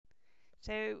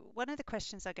So one of the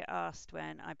questions I get asked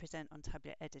when I present on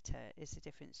Tabular Editor is the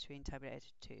difference between Tabular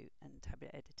Editor 2 and Tabular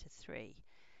Editor 3.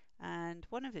 And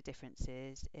one of the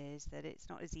differences is that it's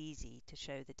not as easy to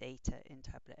show the data in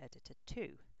Tabular Editor 2.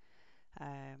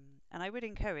 And I would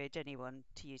encourage anyone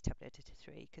to use Tabular Editor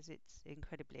 3 because it's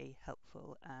incredibly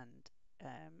helpful and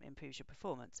improves your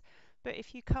performance. But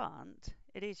if you can't,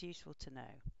 it is useful to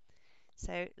know.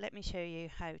 So let me show you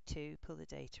how to pull the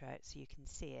data out so you can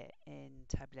see it in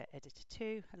Tabular Editor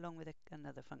 2 along with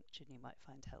another function you might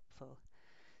find helpful.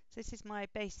 So this is my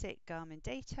basic Garmin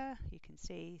data. You can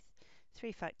see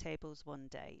 3 fact tables, 1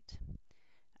 date.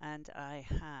 And I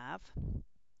have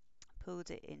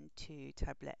pulled it into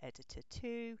Tabular Editor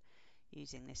 2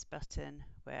 using this button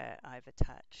where I've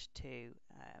attached to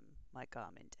my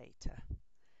Garmin data.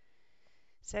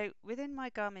 So within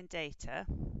my Garmin data,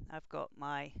 I've got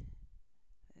my,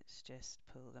 let's just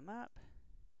pull them up.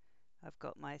 I've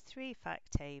got my 3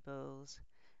 fact tables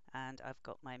and I've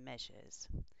got my measures.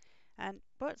 And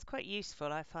what's quite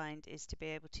useful I find is to be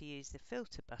able to use the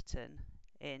filter button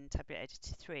in Tabular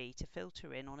Editor 3 to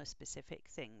filter in on a specific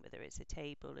thing, whether it's a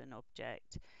table, an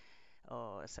object,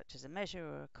 or such as a measure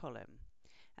or a column.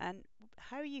 And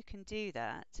how you can do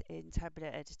that in Tabular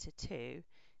Editor 2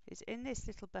 is in this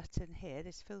little button here,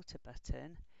 this filter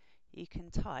button, you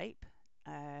can type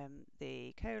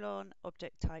the colon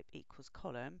object type equals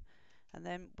column, and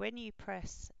then when you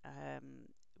press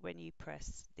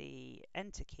the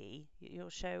enter key, you'll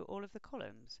show all of the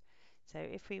columns. So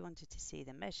if we wanted to see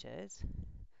the measures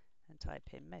and type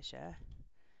in measure,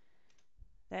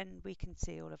 then we can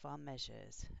see all of our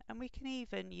measures, and we can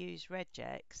even use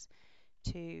RegEx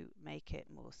to make it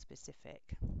more specific.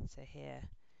 So here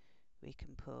we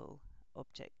can pull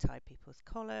object type equals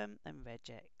column and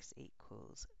regex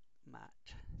equals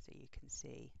match. So you can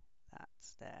see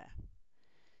that's there.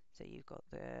 So you've got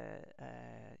the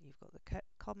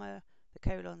comma, the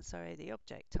colon, sorry, the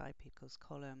object type equals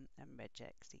column and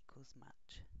regex equals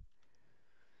match.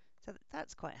 So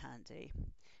that's quite handy.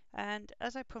 And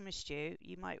as I promised you,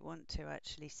 you might want to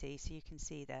actually see, so you can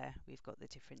see there, we've got the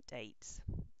different dates.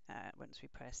 Once we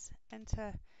press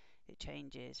enter, it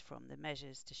changes from the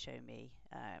measures to show me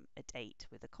a date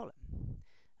with a column.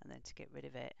 And then to get rid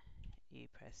of it, you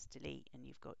press delete and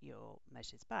you've got your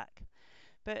measures back.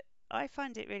 But I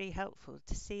find it really helpful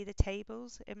to see the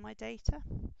tables in my data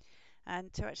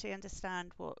and to actually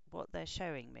understand what they're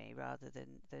showing me rather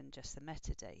than just the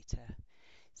metadata.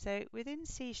 So within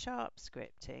C#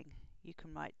 scripting, you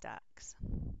can write DAX.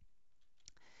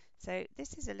 So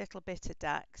this is a little bit of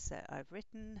DAX that I've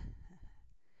written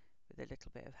with a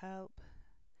little bit of help.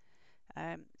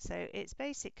 So it's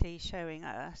basically showing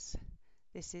us,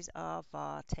 this is our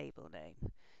var table name.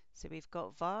 So we've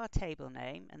got var table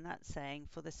name, and that's saying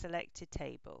for the selected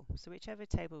table, so whichever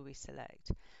table we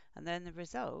select. And then the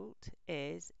result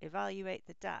is evaluate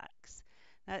the DAX.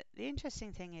 Now the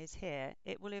interesting thing is here,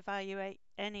 it will evaluate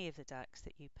any of the DAX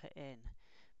that you put in.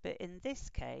 But in this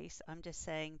case, I'm just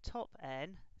saying top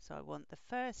n, so I want the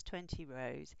first 20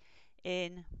 rows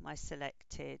in my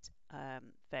selected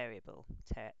variable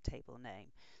table name.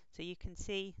 So you can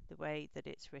see the way that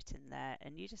it's written there,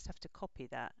 and you just have to copy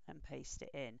that and paste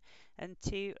it in. And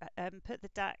to put the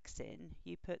DAX in,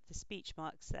 you put the speech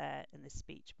marks there and the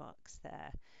speech marks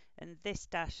there. And this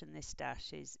dash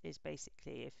is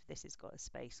basically if this has got a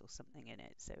space or something in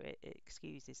it, so it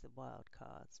excuses the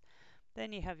wildcards.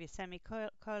 Then you have your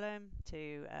semicolon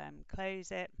to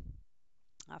close it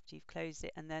after you've closed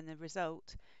it, and then the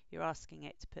result, you're asking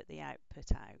it to put the output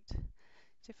out.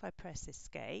 So if I press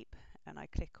escape and I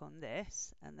click on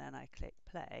this and then I click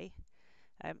play,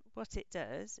 what it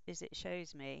does is it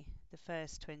shows me the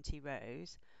first 20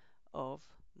 rows of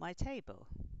my table.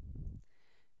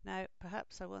 Now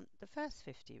perhaps I want the first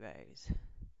 50 rows,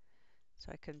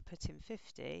 so I can put in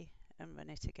 50 and run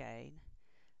it again,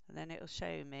 and then it will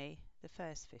show me the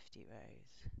first 50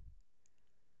 rows.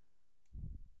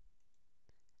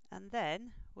 And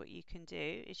then what you can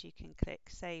do is you can click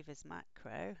save as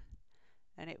macro,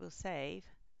 and it will save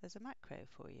as a macro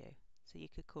for you. So you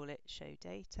could call it show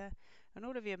data, and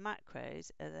all of your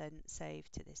macros are then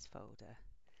saved to this folder.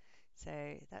 So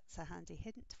that's a handy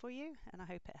hint for you, and I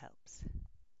hope it helps.